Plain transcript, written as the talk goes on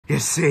You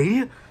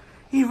see?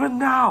 Even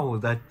now,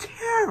 the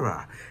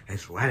terror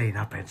is welling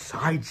up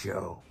inside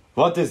you.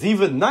 What is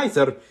even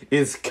nicer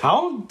is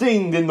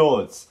counting the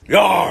notes.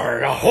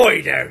 Yar,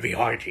 ahoy there, me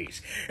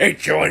hearties.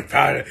 It's your old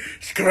pal,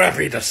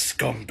 Scruffy the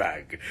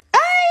scumbag.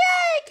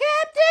 Aye,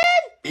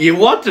 Captain! You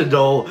want to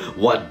know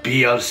what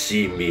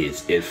BLC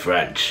means in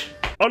French?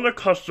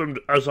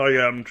 Unaccustomed as I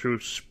am to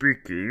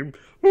speaking,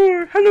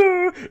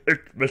 hello,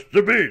 it's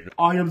Mr. Bean.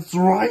 I am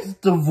thrice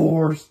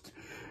divorced.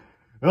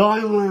 I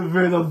live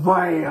in a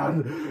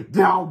van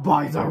down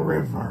by the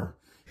river.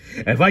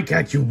 If I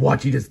catch you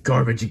watching this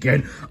garbage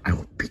again, I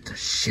will beat the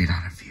shit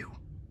out of you.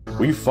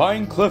 We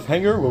find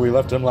Cliffhanger where we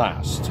left him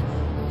last,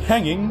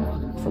 hanging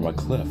from a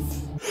cliff.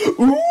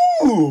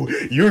 Ooh,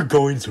 you're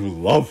going to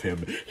love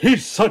him.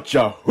 He's such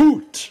a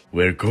hoot.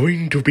 We're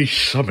going to be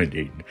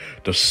summoning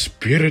the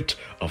spirit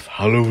of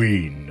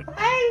Halloween.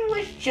 I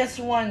was just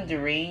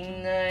wondering,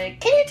 can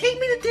you take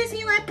me to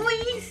Disneyland,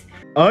 please?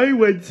 I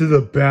went to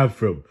the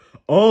bathroom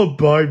all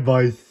by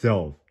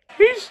myself.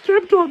 He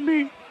stepped on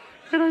me,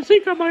 and I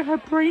think I might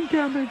have brain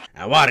damage.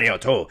 Wario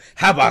 2,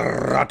 have a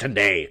rotten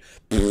day.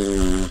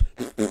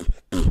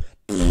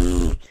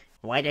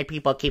 Why do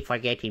people keep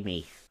forgetting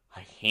me?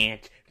 I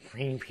can't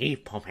bring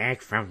people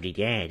back from the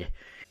dead.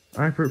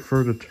 I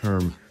prefer the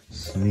term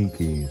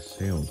sneaky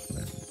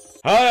salesman.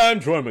 Hi, I'm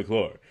Troy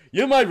McClure.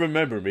 You might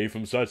remember me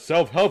from such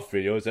self-help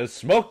videos as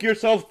Smoke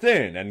Yourself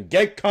Thin and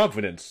Get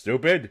Confident,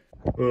 stupid.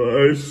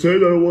 I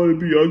said I want to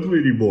be ugly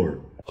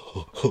anymore.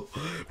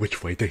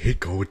 Which way did he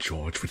go,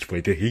 George? Which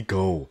way did he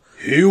go?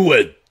 He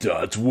went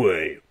that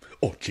way.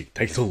 Oh, gee,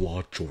 thanks a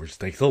lot, George.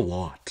 Thanks a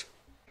lot.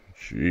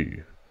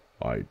 Gee,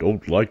 I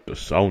don't like the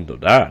sound of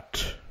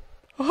that.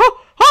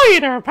 Hi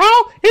there,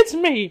 pal. It's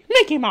me,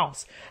 Mickey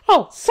Mouse.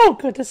 Oh, so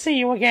good to see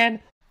you again.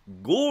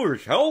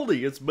 Gosh,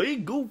 howdy, it's me,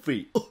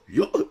 Goofy.